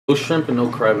No shrimp and no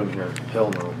crab in here.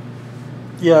 Hell no.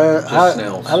 Yeah, Just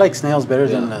snails. I like snails better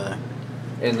than the.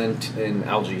 And then and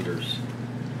algae eaters.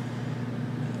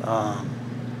 That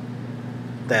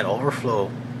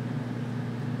overflow.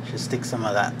 Should stick some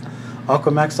of that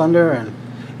Aquamax under and.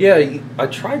 Yeah, I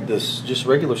tried this, just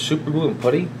regular super glue and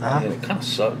putty, and it kind of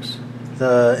sucks.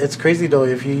 It's crazy though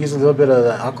if you use a little bit of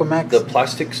the Aquamax. The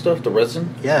plastic stuff, the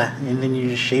resin. Yeah, and then you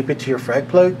just shape it to your frag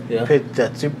plug. Yeah. Put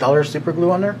that dollar super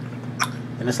glue on there,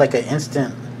 and it's like an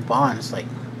instant bond. It's like,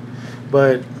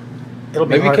 but it'll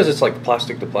be maybe hard. because it's like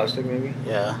plastic to plastic, maybe.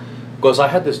 Yeah. Because I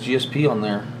had this GSP on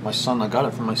there. My son, I got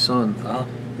it from my son,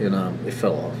 and it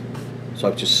fell off. So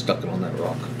I've just stuck it on that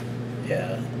rock.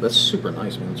 Yeah. That's super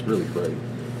nice, man. It's really great.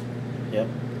 Yep.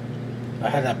 I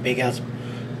had that big ass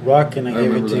rock, and I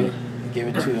gave it to.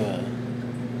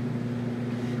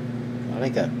 I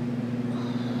like that.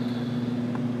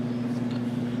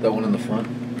 That one in the front.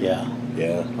 Yeah.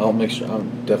 Yeah. I'll make sure. I'll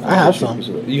definitely. I have some.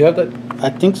 You have that? I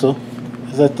think so.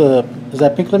 Is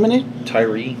that pink lemonade?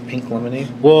 Tyree pink lemonade.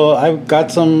 Well, I got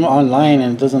some online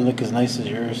and it doesn't look as nice as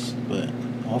yours, but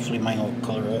hopefully mine will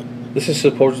color up. This is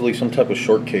supposedly some type of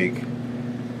shortcake.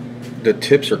 The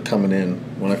tips are coming in.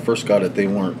 When I first got it, they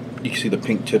weren't. You can see the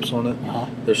pink tips on it.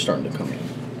 They're starting to come in.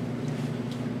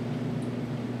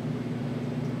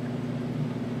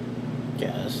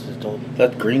 Yeah, this is dope.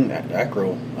 That green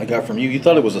acro I got from you. You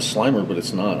thought it was a Slimer, but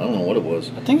it's not. I don't know what it was.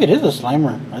 I think it is a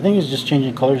Slimer. I think it's just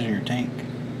changing colors in your tank.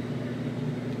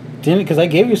 Didn't it? Because I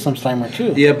gave you some Slimer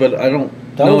too. Yeah, but I don't.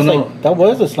 That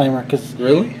was a Slimer. Cause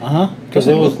really? Because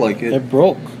it looked like it. It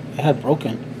broke. It had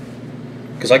broken.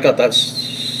 Because I got that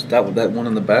one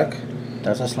in the back.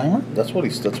 That's a Slimer? That's what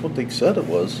they said it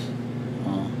was. I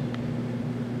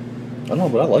don't know,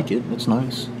 but I like it. It's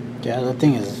nice. Yeah, that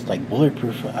thing is like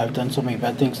bulletproof. I've done so many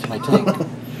bad things to my tank.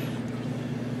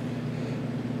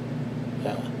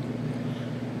 Yeah.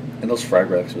 And those frag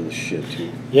racks are the shit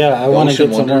too. Yeah, I want to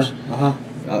get some more.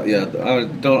 Yeah, I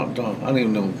don't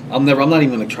even know. I'm not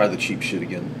even gonna try the cheap shit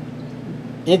again.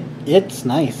 It's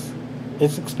nice.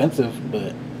 It's expensive,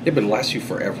 but yeah, but it lasts you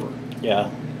forever. Yeah.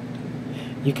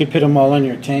 You could put them all on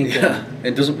your tank. Yeah,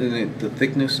 it doesn't. The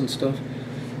thickness and stuff.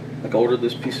 Like I ordered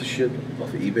this piece of shit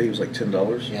off of eBay. It was like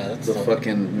 $10. Yeah, that's the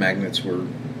fucking magnets were.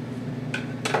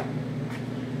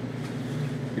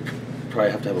 You probably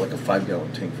have to have like a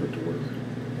 5-gallon tank for it to work.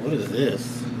 What is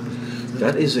this?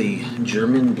 That is a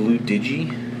German blue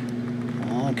digi.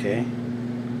 Oh, okay.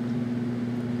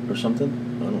 Or something.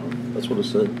 I don't know. That's what it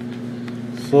said.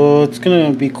 So it's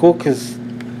gonna be cool because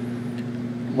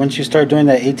once you start doing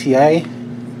that ATI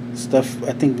stuff,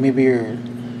 I think maybe your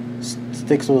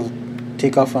sticks will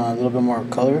take off on a little bit more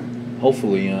color.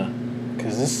 Hopefully, yeah.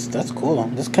 Because that's cool.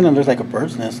 This kind of looks like a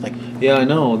bird's nest. Like. Yeah, I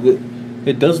know.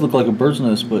 It does look like a bird's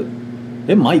nest, but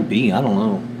it might be. I don't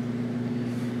know.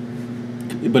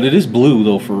 But it is blue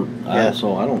though. So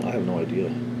I have no idea.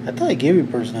 I thought I gave you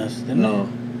bird's nest, didn't I? No.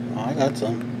 Oh, I got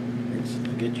some.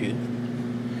 I'll get you.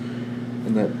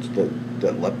 And that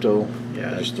lepto.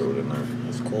 Yeah, I just throw it in there.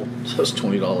 That's cool. So that's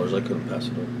 $20. I couldn't pass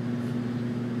it up.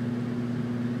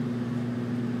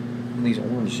 And these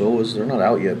orange Zoas, they're not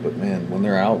out yet, but man, when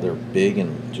they're out, they're big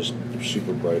and they're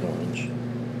super bright orange.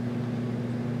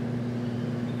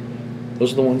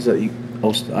 Those are the ones that you.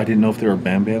 Oh, I didn't know if they were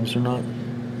Bam Bams or not.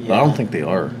 Yeah. But I don't think they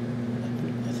are.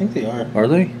 I think they are. Are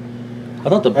they? I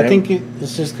thought the. I think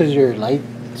it's just because your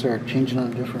lights are changing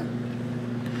on different.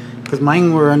 Because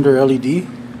mine were under LED.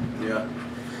 Yeah.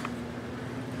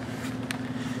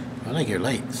 I like your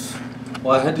lights.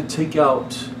 Well, I had to take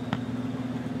out.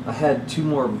 I had 2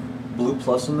 more Blue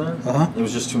Plus in there. It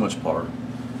was just too much power.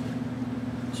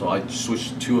 So I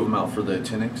switched 2 of them out for the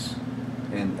Actinics,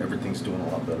 and everything's doing a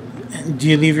lot better. And do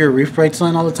you leave your Reef brights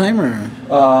on all the time, or?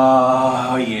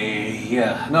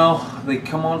 Yeah. No, they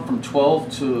come on from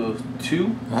 12 to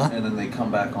 2, and then they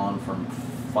come back on from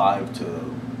 5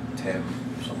 to 10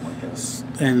 or something like that.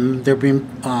 And they're being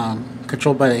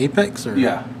controlled by the Apex, or?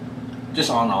 Yeah, just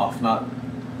on off. Not.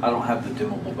 I don't have the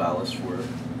dimmable ballast for it.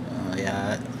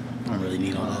 Yeah. I don't really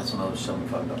need all that. That's another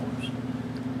 $75.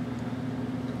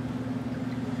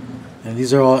 And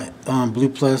these are all Blue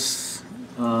Plus.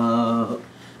 Blue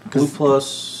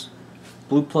Plus,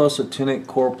 Actinic,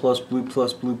 Coral Plus, Blue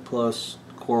Plus,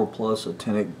 Coral Plus,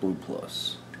 Actinic, Blue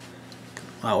Plus.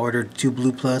 I ordered 2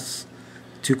 Blue Plus,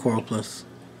 2 Coral Plus.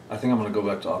 I think I'm gonna go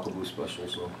back to Aqua Blue Special.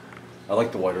 So, I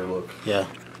like the whiter look. Yeah.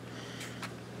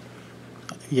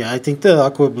 Yeah, I think the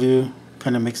Aqua Blue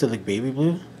kind of makes it like baby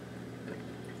blue.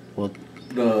 Well,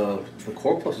 the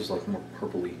Coral Plus is like more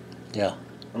purpley. Yeah.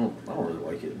 I don't really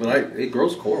like it, but it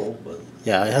grows coral. But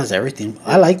yeah, it has everything.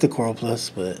 I like the Coral Plus,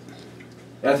 but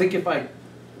I think if I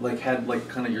had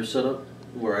kind of your setup,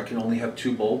 where I can only have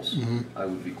 2 bulbs, I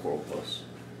would be Coral Plus.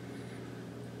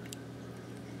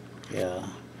 Yeah.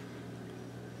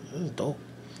 This is dope.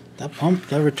 That pump,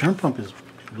 that return pump is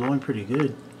blowing pretty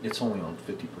good. It's only on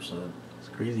 50%. It's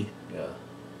crazy. Yeah.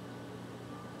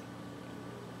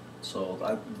 So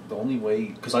the only way,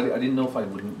 because I didn't know if I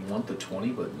would want the 20,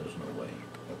 but there's no way.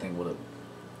 That thing would have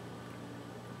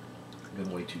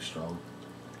been way too strong.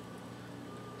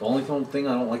 The only thing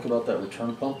I don't like about that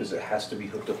return pump is it has to be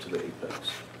hooked up to the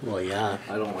apex. Well, yeah.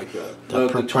 I don't like that. The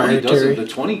The 20 doesn't. The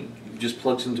 20 just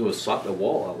plugs into a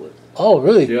wall outlet. Oh,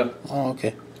 really? Yeah. Oh,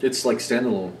 okay. It's like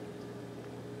standalone.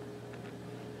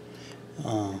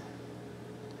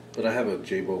 But I have a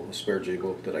spare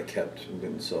J-bow that I kept and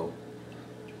didn't sell.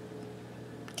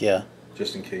 Yeah.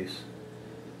 Just in case.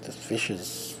 This fish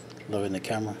is loving the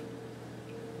camera.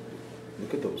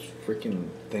 Look at those freaking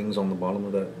things on the bottom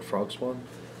of that frog spawn.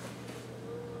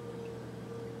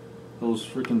 Those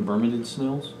freaking vermidid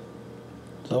snails.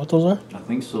 Is that what those are? I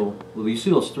think so. Well, you see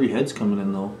those 3 heads coming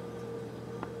in though.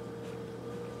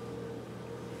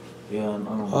 Yeah, I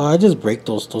don't know. I just break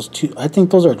those 2. I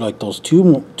think those are like those two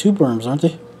worms, aren't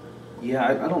they? Yeah,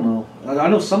 I don't know. I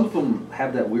know some of them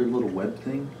have that weird little web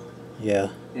thing. Yeah.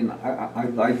 And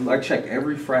I check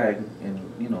every frag, and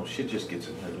you know, shit just gets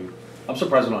in there, dude. I'm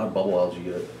surprised I don't have bubble algae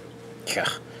yet. Yeah,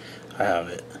 I have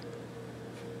it.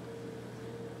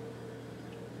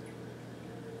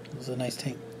 It's a nice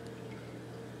tank.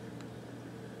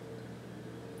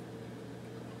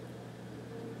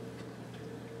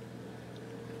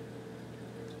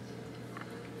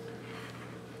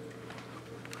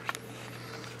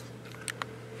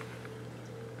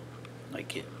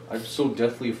 Like it. I'm so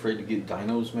deathly afraid to get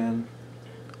dinos, man.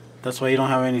 That's why you don't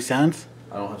have any sands?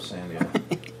 I don't have sand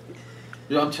yet.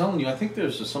 Yeah, I'm telling you, I think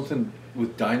there's just something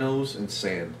with dinos and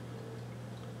sand.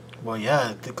 Well,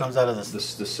 yeah, it comes out of The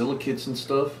silicates and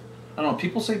stuff. I don't know,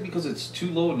 people say because it's too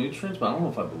low in nutrients, but I don't know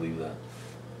if I believe that.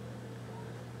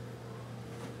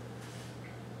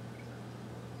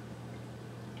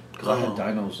 Because I had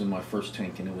dinos in my first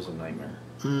tank and it was a nightmare.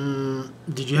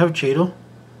 Did you have Chaeto?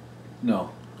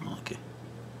 No. Oh, okay.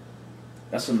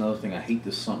 That's another thing. I hate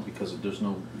this sump because there's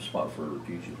no spot for a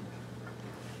refugium.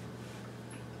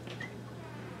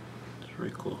 It's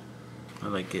very cool. I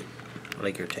like it. I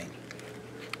like your tank.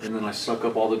 And then I suck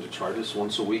up all the detritus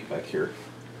once a week back here.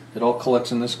 It all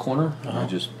collects in this corner.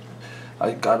 And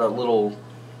I got a little,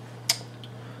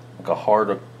 like a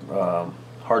hard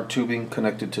tubing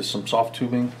connected to some soft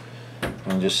tubing,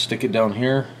 and just stick it down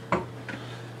here.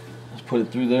 Just put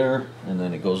it through there, and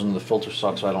then it goes into the filter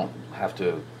sock, so I don't have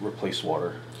to replace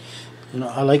water. You know,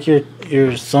 I like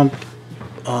your sump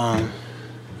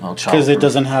because it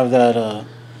doesn't have that.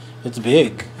 It's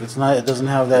big. It's not. It doesn't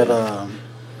have that.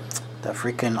 That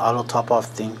freaking auto top off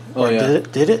thing. Oh, yeah.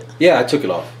 Did it? Yeah, I took it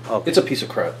off. Okay. It's a piece of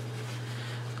crap.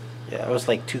 Yeah, it was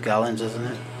like 2 gallons, isn't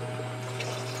it?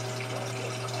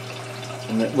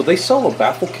 And well, they sell a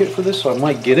baffle kit for this, so I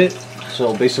might get it.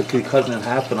 So basically, cut it in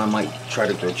half, and I might try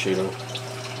to grow Chaeto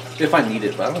if I need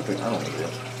it. But I don't need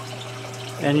it.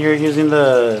 And you're using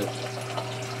the.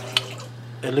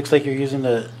 It looks like you're using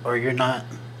the, or you're not.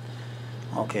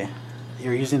 Okay,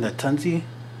 you're using the Tunzi.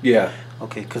 Yeah.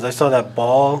 Okay, because I saw that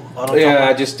ball. Yeah,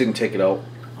 I just didn't take it out.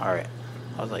 All right.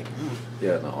 I was like,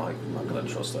 Yeah, no, I'm not gonna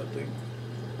trust that thing.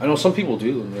 I know some people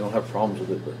do, and they don't have problems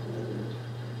with it, but.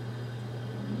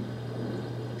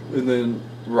 And then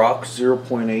rock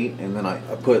 0.8, and then I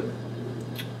put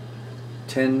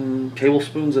 10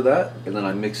 tablespoons of that, and then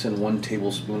I mix in 1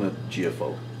 tablespoon of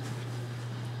GFO.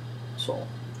 So,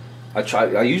 I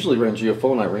usually ran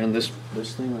GFO, and I ran this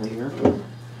thing right here,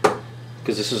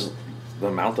 because this is the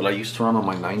amount that I used to run on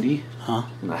my 90,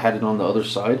 and I had it on the other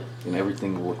side, and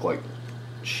everything looked like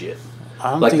shit.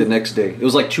 Like the next day, it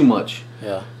was like too much.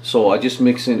 Yeah. So I just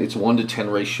mix in, it's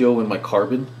 1-to-10 ratio in my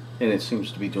carbon, and it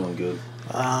seems to be doing good.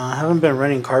 I haven't been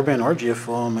running carbon or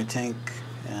GFO in my tank,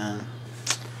 and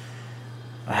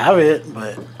I have it,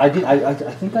 but I did. I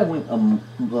think I went.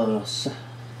 I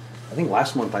think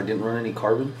last month I didn't run any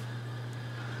carbon,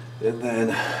 and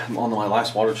then on my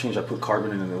last water change I put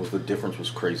carbon in, and the difference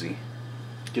was crazy.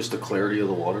 Just the clarity of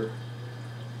the water.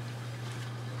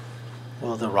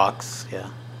 Well, the rocks, yeah.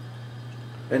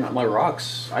 And my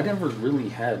rocks, I never really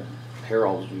had hair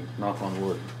algae, knock on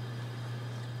wood.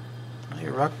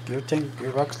 Your rocks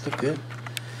look good.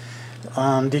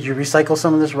 Did you recycle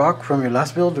some of this rock from your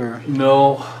last build, or?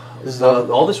 No.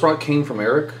 All this rock came from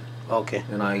Eric. Okay.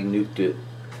 And I nuked it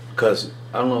because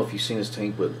I don't know if you've seen his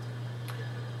tank, but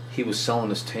he was selling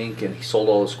his tank and he sold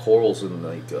all his corals and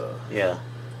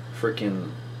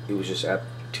freaking, it was just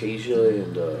Aptasia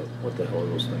and what the hell are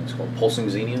those things called? Pulsing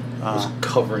Xenia was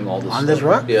covering all this on stuff. This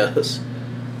rock? Yes.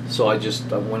 So I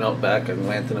went out back and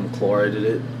lanthanum chlorided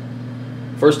it.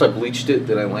 First I bleached it,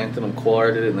 then I lanthanum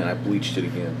chlorided it, and then I bleached it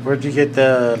again. Where'd you get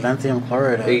the lanthanum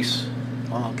chloride at? Ace.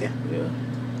 Oh, okay. Yeah.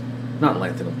 Not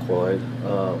lanthanum chloride.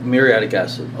 Muriatic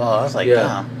acid. Oh, I was like,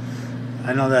 damn.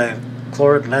 I know that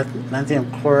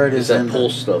lanthanum chloride is that in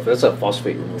pulse stuff. That's that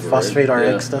phosphate remover. Phosphate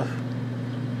right? RX stuff.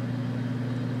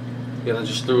 Yeah, I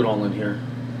just threw it all in here.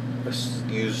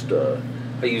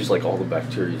 I used like all the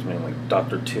bacterias, man, like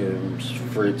Dr. Tim's,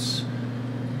 Fritz,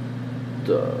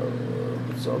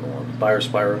 what's the other one?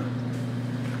 Biospira.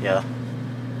 Yeah.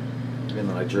 And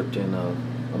then I dripped in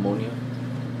ammonia.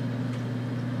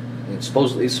 And it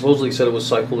supposedly said it was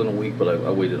cycled in a week, but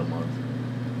I waited a month.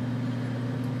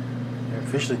 Your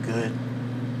fish look good.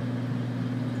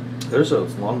 There's a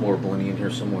lawnmower blenny in here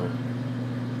somewhere.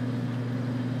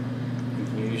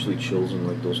 He usually chills in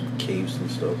like those caves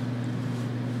and stuff.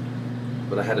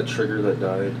 But I had a trigger that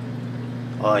died.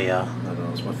 Oh yeah. I don't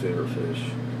know, it's my favorite fish.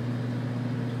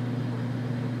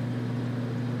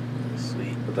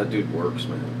 Sweet. But that dude works,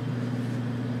 man.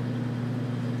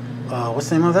 What's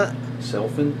the name of that?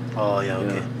 Selfin? Oh yeah,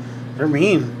 okay. Yeah. They're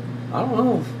mean. I don't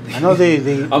know. I know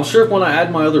they I'm sure when I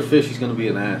add my other fish, he's gonna be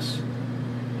an ass.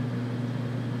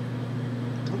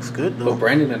 Looks good though. But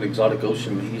Brandon at Exotic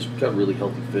Ocean, he's got really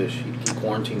healthy fish. He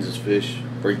quarantines his fish,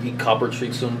 or he copper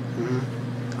treats them. Mm-hmm.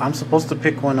 I'm supposed to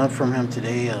pick one up from him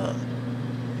today. A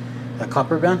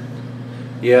copper band.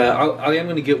 Yeah, I am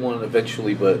gonna get one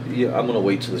eventually, but yeah, I'm gonna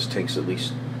wait till this tank's at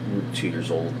least 2 years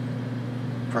old.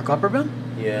 For a copper band?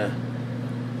 Yeah.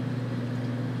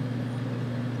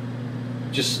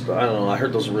 Just, I don't know, I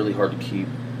heard those are really hard to keep.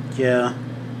 Yeah.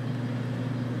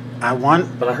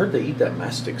 But I heard they eat that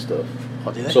mastic stuff.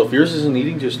 Oh, do they? So if yours isn't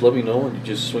eating, just let me know and you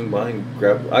just swing by and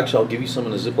grab. Actually, I'll give you some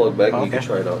in a Ziploc bag and you can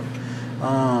try it out.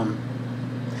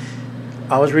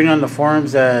 I was reading on the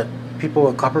forums that people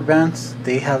with copper bands,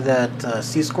 they have that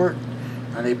sea squirt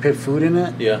and they put food in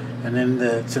it. Yeah. And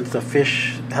then since the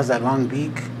fish has that long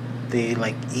beak, they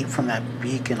like eat from that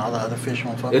beak and all the other fish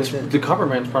won't fuck with it. The copper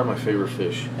band's probably my favorite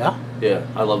fish. Yeah? Yeah,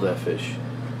 I love that fish.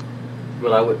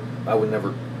 But I would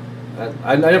never.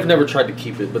 I've never tried to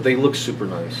keep it, but they look super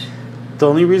nice. The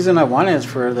only reason I want it is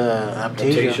for the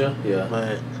Aptasia. Aptasia, yeah.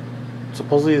 But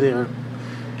supposedly they're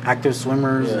active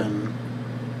swimmers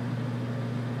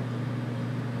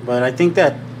but I think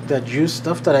that juice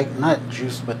stuff that not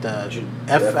juice but the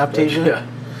Aptasia. Yeah.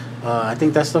 I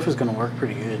think that stuff is gonna work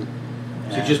pretty good.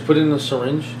 So you just put it in a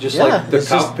syringe, just like the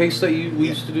cow paste that we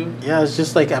used to do. Yeah, it's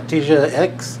just like Aptasia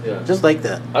X. Yeah. Just like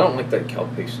that. I don't like that cow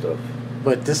paste stuff.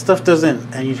 But this stuff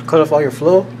doesn't, and you cut off all your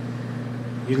flow.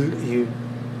 You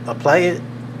apply it,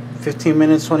 15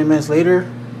 minutes, 20 minutes later,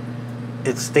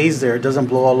 it stays there. It doesn't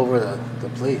blow all over the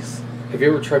place. Have you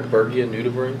ever tried Bergia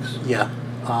nudibranchs? Yeah.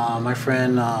 My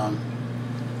friend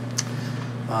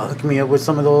hooked me up with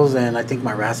some of those, and I think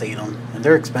my rats ate them. And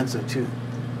they're expensive, too.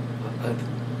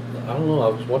 I don't know. I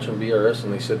was watching BRS,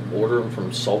 and they said order them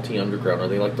from Salty Underground. Are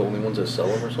they like the only ones that sell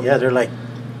them or something? Yeah, they're like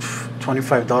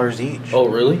 $25 each. Oh,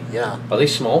 really? Yeah. Are they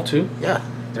small, too? Yeah.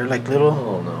 They're like little.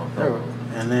 Oh, no.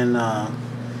 And then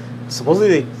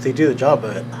supposedly they do the job,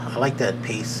 but I like that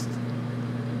paste.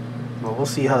 But we'll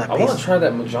see how that paste. I want to try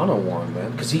that Majano one,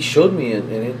 man, because he showed me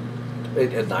and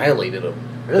it annihilated him.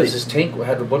 Really? His tank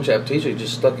had a bunch of Aptasia. He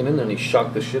just stuck it in there and he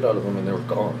shocked the shit out of them and they were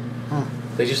gone. Huh.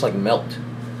 They just like melt.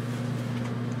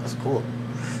 That's cool.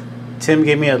 Tim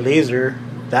gave me a laser.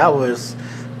 That was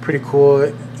pretty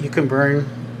cool. You can burn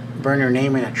your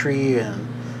name in a tree and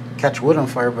catch wood on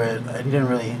fire, but it didn't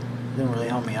really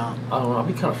help me out. I don't know. I'd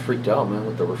be kind of freaked out, man,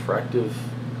 with the refractive,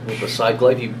 with the side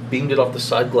glide. You beamed it off the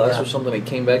side glass or something. It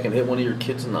came back and hit one of your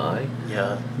kids in the eye.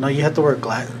 Yeah. No, you have to wear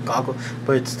goggles,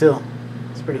 but it's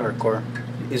pretty hardcore.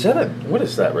 Is that what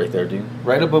is that right there, dude?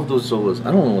 Right above those Zoas.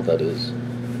 I don't know what that is.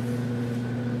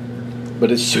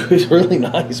 But it's really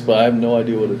nice, but I have no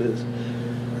idea what it is.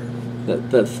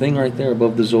 That thing right there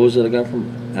above the Zoas that I got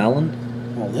from Alan?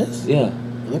 Oh, this? Yeah.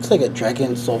 It looks like a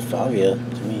dragon sulfavia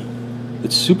to me.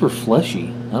 It's super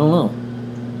fleshy. I don't know.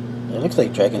 It looks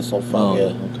like dragon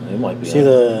sulfavia. Oh, okay. It might be. See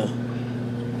the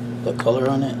color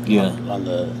on it? Yeah. On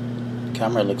the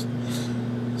camera, it looks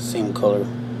same color.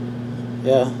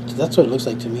 Yeah, that's what it looks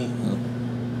like to me.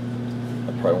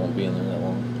 I probably won't be in there that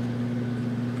long.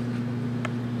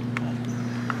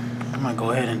 I'm gonna go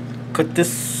ahead and cut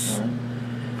this. All right.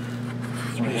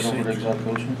 Want to head over to Exotic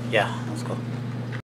Ocean? Yeah, let's go.